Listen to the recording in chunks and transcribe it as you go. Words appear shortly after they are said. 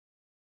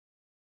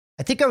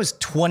I think I was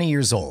 20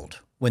 years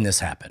old when this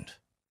happened,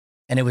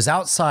 and it was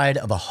outside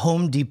of a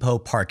Home Depot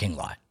parking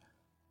lot.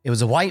 It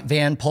was a white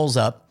van, pulls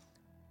up,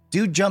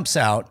 dude jumps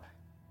out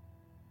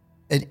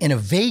in a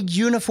vague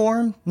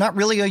uniform, not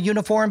really a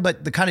uniform,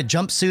 but the kind of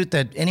jumpsuit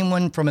that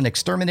anyone from an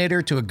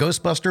exterminator to a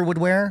Ghostbuster would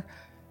wear.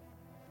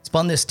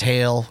 Spun this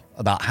tale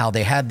about how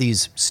they had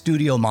these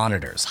studio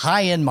monitors,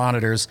 high-end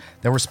monitors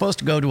that were supposed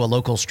to go to a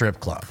local strip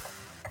club.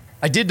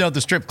 I did know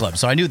the strip club,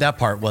 so I knew that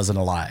part wasn't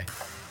a lie.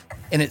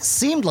 And it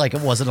seemed like it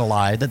wasn't a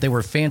lie that they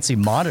were fancy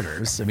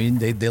monitors. I mean,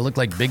 they looked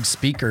like big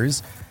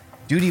speakers.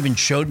 Dude even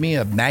showed me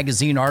a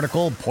magazine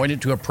article,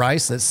 pointed to a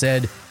price that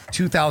said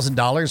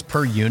 $2,000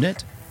 per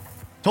unit.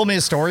 Told me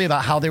a story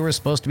about how they were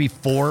supposed to be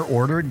 4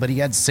 ordered, but he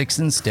had 6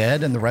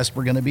 instead, and the rest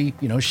were going to be,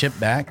 shipped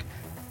back.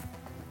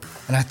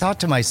 And I thought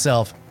to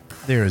myself,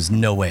 there is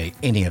no way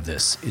any of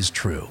this is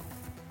true.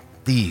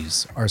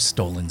 These are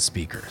stolen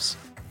speakers.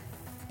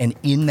 And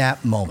in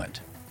that moment,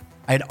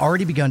 I had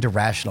already begun to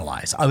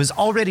rationalize. I was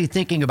already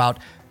thinking about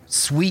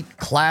sweet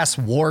class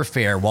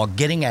warfare while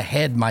getting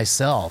ahead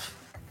myself.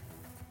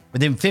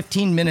 Within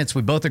 15 minutes,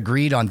 we both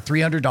agreed on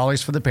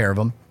 $300 for the pair of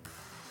them.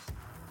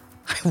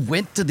 I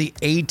went to the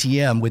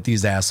ATM with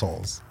these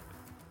assholes.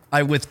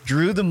 I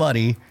withdrew the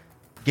money,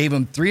 gave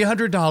them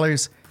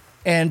 $300,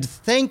 and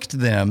thanked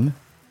them,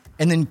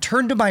 and then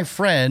turned to my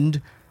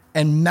friend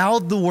and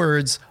mouthed the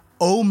words,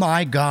 "Oh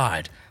my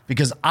God,"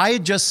 because I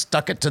had just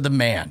stuck it to the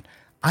man.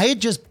 I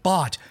had just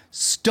bought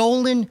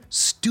stolen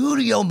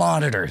studio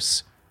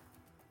monitors.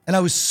 And I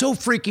was so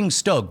freaking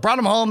stoked. Brought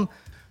them home,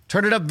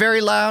 turned it up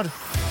very loud.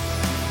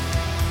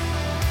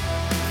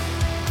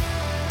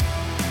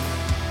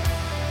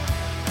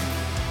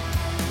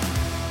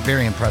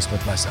 Very impressed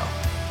with myself.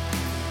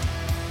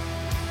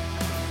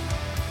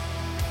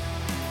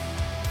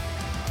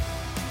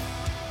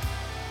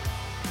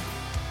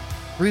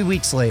 Three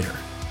weeks later,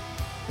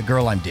 the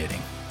girl I'm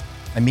dating,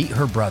 I meet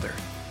her brother.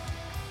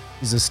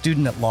 He's a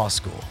student at law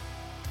school.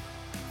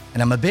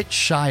 And I'm a bit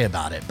shy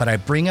about it, but I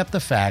bring up the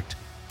fact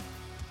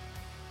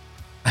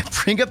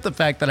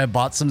that I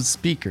bought some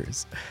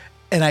speakers.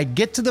 And I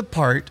get to the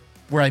part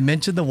where I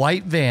mention the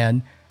white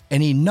van,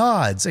 and he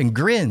nods and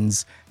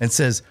grins and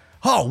says,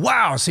 "Oh,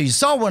 wow, so you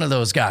saw one of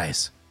those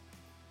guys."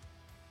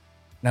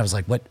 And I was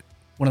like, "What?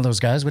 One of those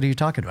guys? What are you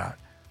talking about?"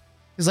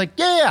 He's like,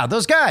 yeah,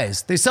 those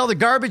guys. They sell the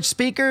garbage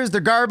speakers. They're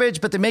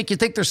garbage, but they make you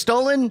think they're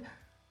stolen.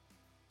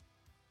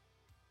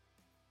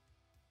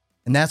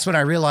 And that's when I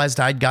realized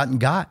I'd gotten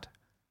got.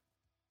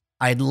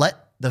 I'd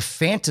let the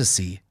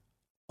fantasy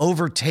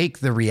overtake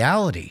the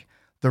reality.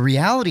 The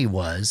reality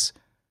was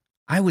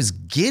I was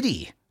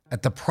giddy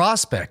at the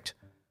prospect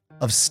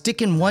of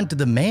sticking one to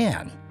the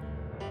man.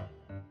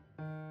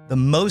 The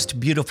most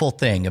beautiful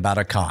thing about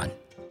a con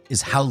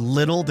is how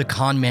little the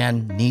con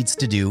man needs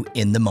to do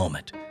in the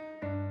moment.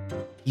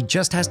 He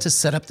just has to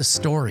set up the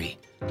story,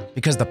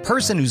 because the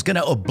person who's going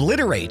to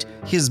obliterate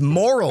his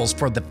morals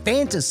for the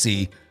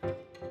fantasy,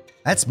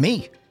 that's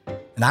me.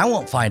 And I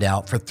won't find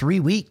out for 3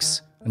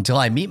 weeks until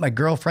I meet my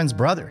girlfriend's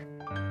brother.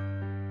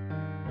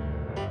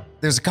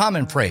 There's a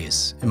common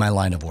phrase in my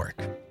line of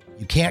work.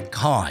 You can't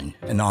con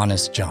an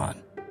honest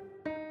John.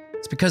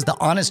 It's because the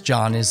honest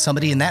John is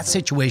somebody in that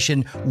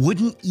situation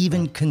wouldn't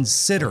even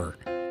consider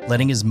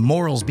letting his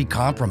morals be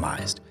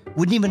compromised.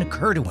 Wouldn't even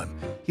occur to him.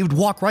 He would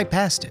walk right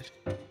past it.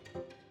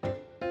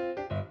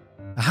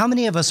 How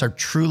many of us are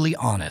truly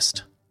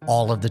honest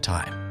all of the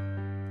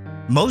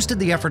time? Most of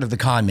the effort of the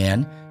con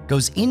man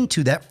goes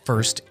into that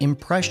first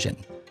impression,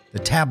 the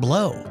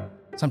tableau.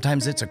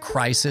 Sometimes it's a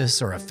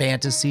crisis or a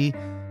fantasy.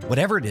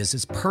 Whatever it is,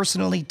 it's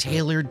personally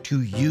tailored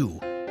to you,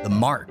 the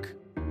mark.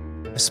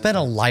 I've spent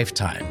a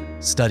lifetime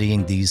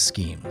studying these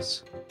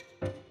schemes,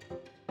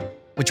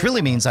 which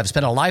really means I've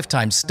spent a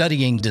lifetime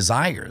studying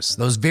desires,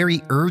 those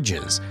very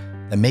urges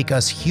that make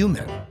us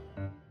human.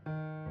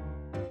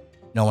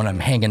 When I'm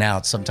hanging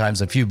out,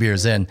 sometimes a few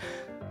beers in,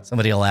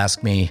 somebody will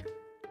ask me,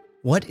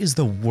 what is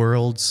the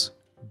world's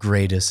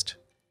greatest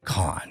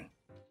con?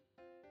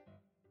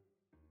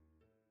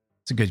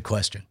 It's a good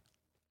question.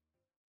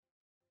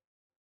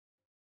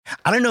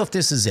 I don't know if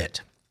this is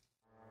it,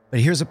 but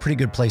here's a pretty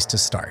good place to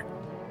start.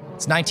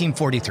 It's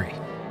 1943.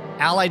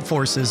 Allied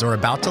forces are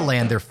about to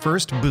land their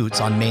first boots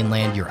on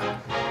mainland Europe.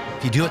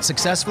 If you do it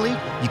successfully,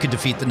 you could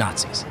defeat the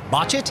Nazis.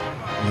 Botch it,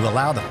 and you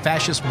allow the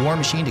fascist war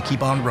machine to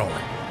keep on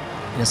rolling.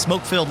 In a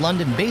smoke-filled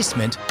London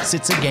basement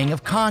sits a gang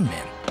of con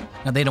men.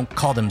 Now, they don't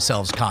call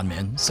themselves con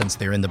men, since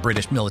they're in the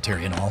British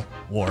military and all,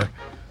 war.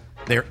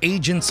 They're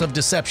agents of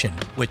deception,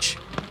 which,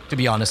 to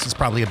be honest, is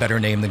probably a better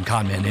name than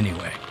con men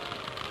anyway.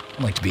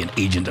 I'd like to be an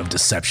agent of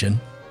deception.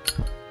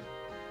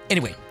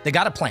 Anyway, they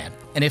got a plan,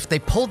 and if they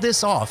pull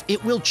this off,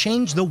 it will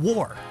change the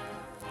war.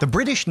 The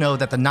British know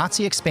that the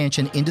Nazi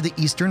expansion into the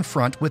Eastern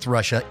Front with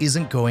Russia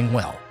isn't going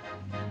well.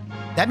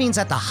 That means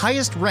at the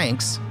highest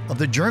ranks of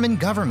the German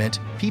government,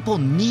 people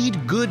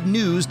need good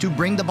news to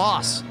bring the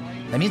boss.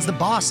 That means the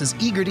boss is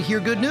eager to hear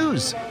good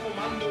news.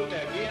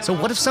 So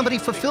what if somebody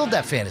fulfilled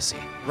that fantasy,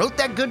 wrote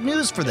that good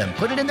news for them,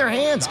 put it in their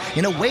hands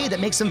in a way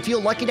that makes them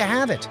feel lucky to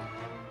have it?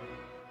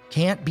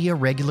 can't be a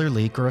regular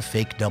leak or a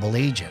fake double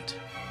agent.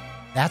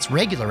 That's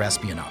regular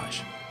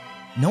espionage.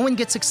 No one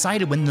gets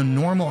excited when the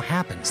normal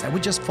happens. That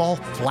would just fall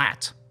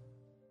flat.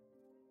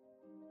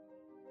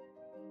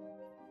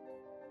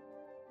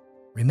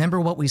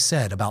 Remember what we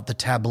said about the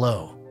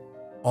tableau.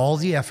 All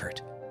the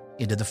effort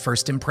into the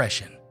first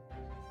impression.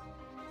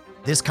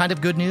 This kind of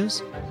good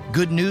news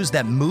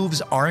that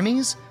moves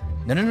armies?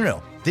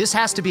 No. This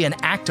has to be an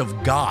act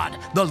of God,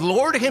 the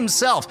Lord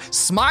himself,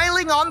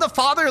 smiling on the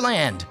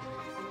fatherland.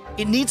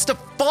 It needs to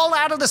fall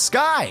out of the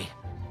sky.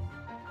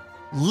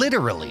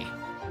 Literally.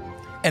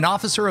 An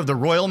officer of the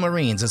Royal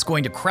Marines is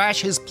going to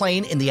crash his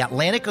plane in the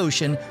Atlantic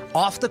Ocean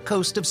off the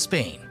coast of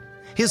Spain.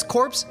 His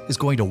corpse is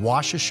going to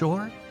wash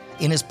ashore.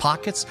 In his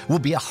pockets will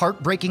be a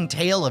heartbreaking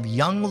tale of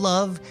young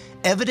love,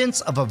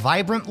 evidence of a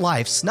vibrant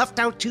life snuffed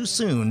out too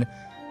soon,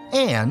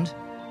 and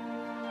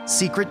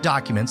secret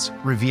documents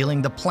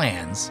revealing the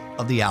plans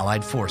of the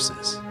Allied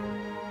forces.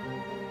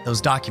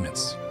 Those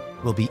documents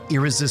will be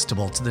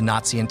irresistible to the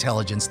Nazi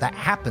intelligence that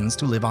happens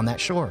to live on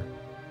that shore.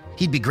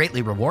 He'd be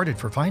greatly rewarded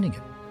for finding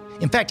it.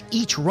 In fact,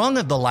 each rung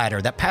of the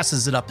ladder that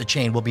passes it up the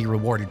chain will be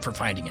rewarded for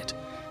finding it.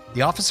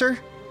 The officer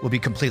will be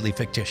completely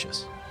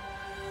fictitious.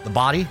 The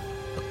body,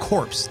 a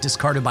corpse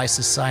discarded by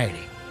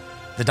society.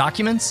 The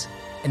documents,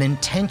 an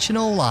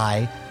intentional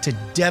lie to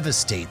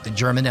devastate the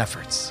German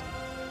efforts.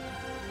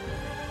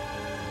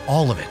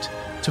 All of it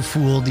to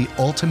fool the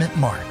ultimate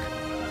mark.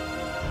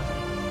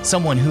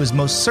 Someone who is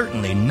most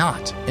certainly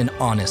not an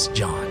honest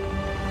John.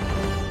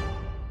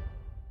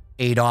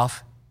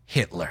 Adolf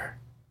Hitler.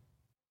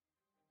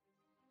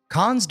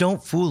 Cons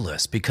don't fool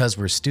us because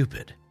we're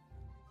stupid.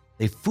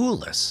 They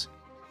fool us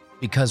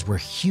because we're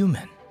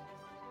human.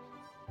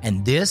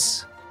 And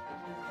this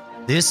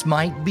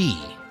might be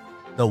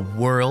the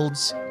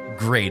world's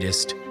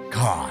greatest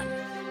con.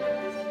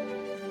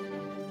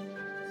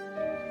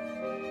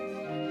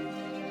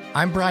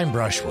 I'm Brian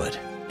Brushwood,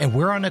 and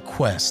we're on a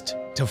quest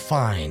to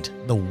find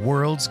the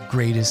world's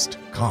greatest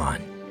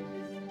con.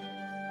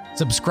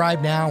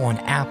 Subscribe now on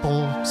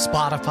Apple,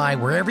 Spotify,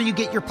 wherever you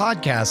get your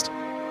podcast.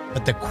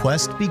 But the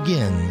quest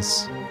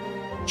begins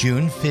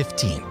June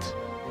 15th.